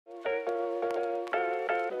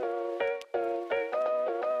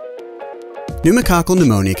Pneumococcal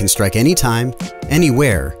pneumonia can strike anytime,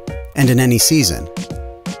 anywhere, and in any season.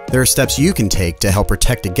 There are steps you can take to help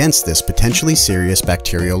protect against this potentially serious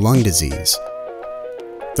bacterial lung disease.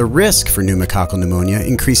 The risk for pneumococcal pneumonia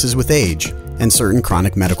increases with age and certain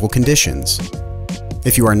chronic medical conditions.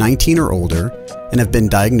 If you are 19 or older and have been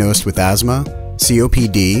diagnosed with asthma,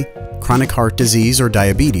 COPD, chronic heart disease, or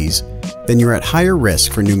diabetes, then you're at higher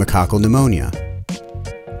risk for pneumococcal pneumonia.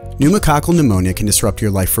 Pneumococcal pneumonia can disrupt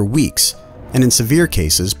your life for weeks, and in severe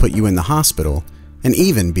cases put you in the hospital and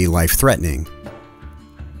even be life-threatening.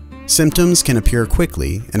 Symptoms can appear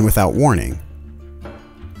quickly and without warning.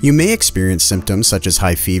 You may experience symptoms such as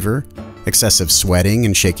high fever, excessive sweating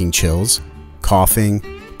and shaking chills, coughing,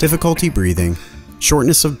 difficulty breathing,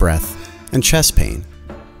 shortness of breath, and chest pain.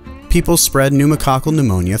 People spread pneumococcal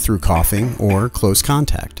pneumonia through coughing or close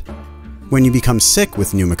contact. When you become sick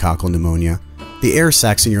with pneumococcal pneumonia, the air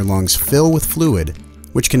sacs in your lungs fill with fluid,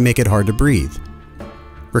 which can make it hard to breathe.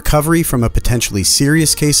 Recovery from a potentially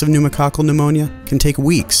serious case of pneumococcal pneumonia can take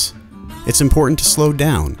weeks. It's important to slow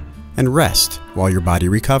down and rest while your body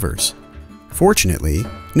recovers. Fortunately,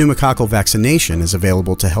 pneumococcal vaccination is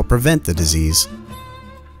available to help prevent the disease.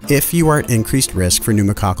 If you are at increased risk for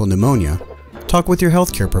pneumococcal pneumonia, talk with your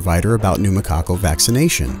healthcare provider about pneumococcal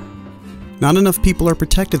vaccination. Not enough people are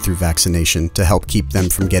protected through vaccination to help keep them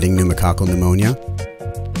from getting pneumococcal pneumonia.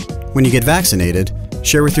 When you get vaccinated,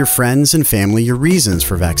 share with your friends and family your reasons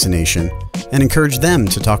for vaccination and encourage them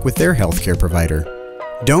to talk with their healthcare provider.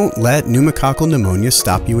 Don't let pneumococcal pneumonia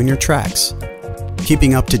stop you in your tracks.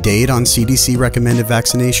 Keeping up to date on CDC recommended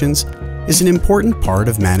vaccinations is an important part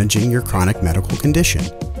of managing your chronic medical condition.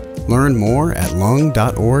 Learn more at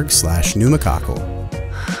lung.org/pneumococcal.